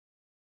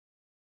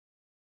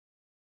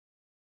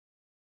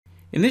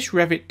In this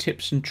Revit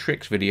tips and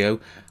tricks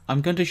video,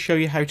 I'm going to show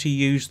you how to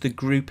use the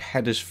group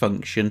headers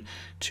function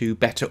to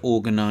better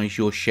organize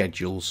your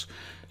schedules.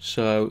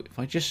 So if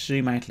I just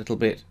zoom out a little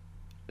bit,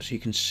 so you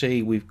can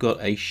see we've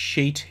got a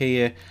sheet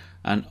here,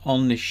 and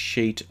on this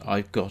sheet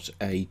I've got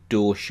a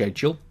door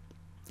schedule.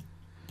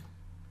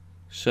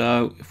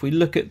 So if we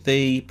look at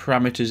the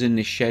parameters in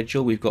this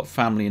schedule, we've got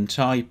family and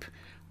type,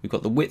 we've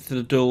got the width of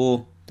the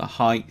door, the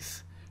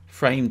height,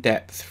 frame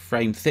depth,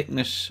 frame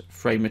thickness,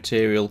 frame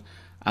material,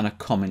 and a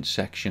comment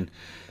section.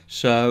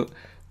 So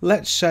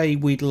let's say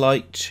we'd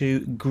like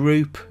to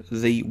group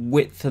the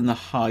width and the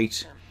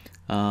height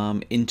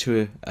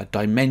into a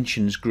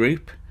dimensions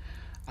group,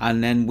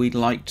 and then we'd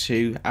like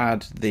to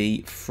add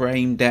the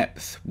frame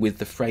depth with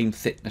the frame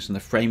thickness and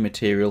the frame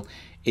material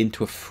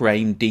into a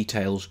frame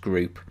details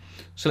group.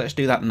 So let's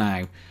do that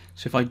now.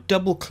 So if I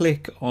double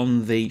click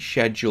on the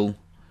schedule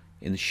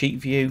in the sheet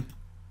view,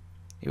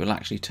 it will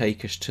actually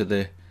take us to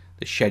the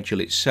schedule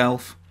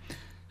itself.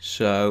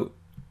 So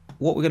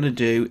what we're going to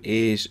do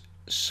is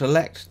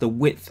select the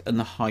width and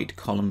the height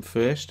column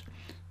first.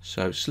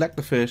 So select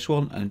the first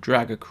one and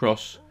drag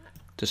across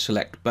to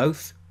select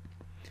both.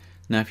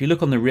 Now if you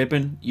look on the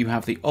ribbon, you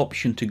have the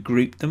option to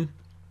group them.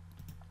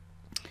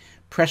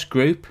 Press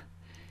group.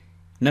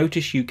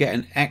 Notice you get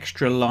an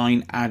extra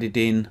line added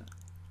in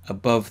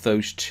above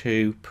those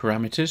two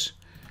parameters.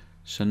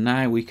 So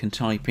now we can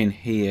type in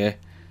here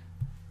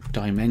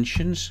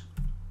dimensions,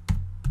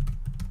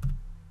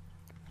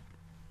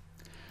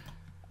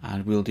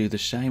 and we'll do the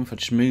same if I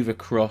just move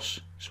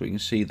across so we can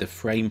see the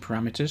frame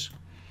parameters.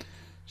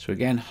 So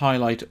again,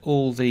 highlight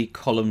all the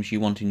columns you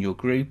want in your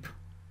group,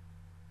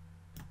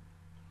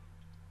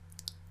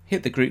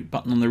 hit the group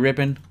button on the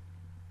ribbon.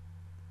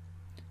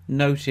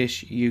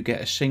 Notice you get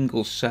a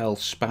single cell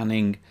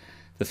spanning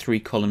the three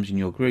columns in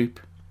your group.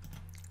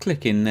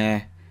 Click in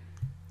there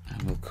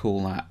and we'll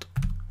call that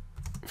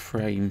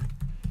frame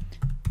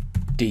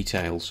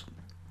details.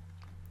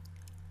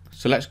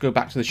 So let's go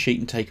back to the sheet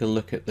and take a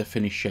look at the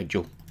finished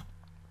schedule.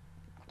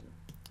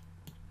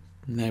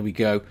 And there we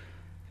go. You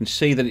can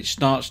see that it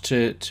starts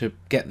to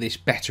get this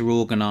better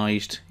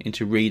organized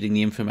into reading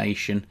the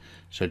information.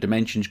 So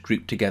dimensions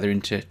grouped together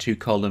into two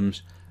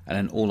columns, and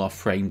then all our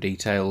frame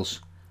details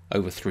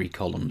over three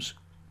columns.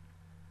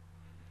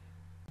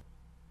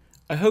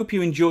 I hope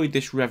you enjoyed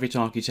this Revit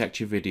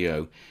architecture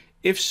video.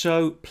 If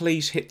so,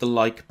 please hit the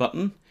like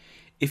button.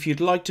 If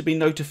you'd like to be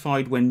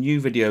notified when new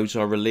videos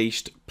are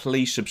released,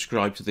 please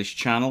subscribe to this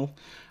channel.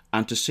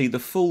 And to see the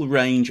full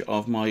range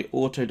of my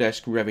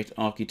Autodesk Revit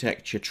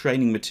architecture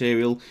training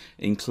material,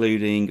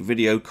 including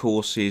video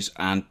courses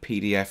and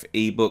PDF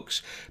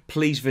ebooks,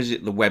 please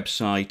visit the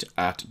website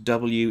at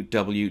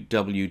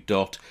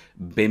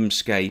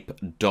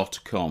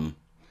www.bimscape.com.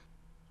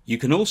 You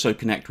can also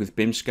connect with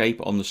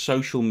Bimscape on the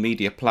social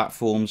media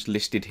platforms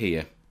listed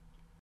here.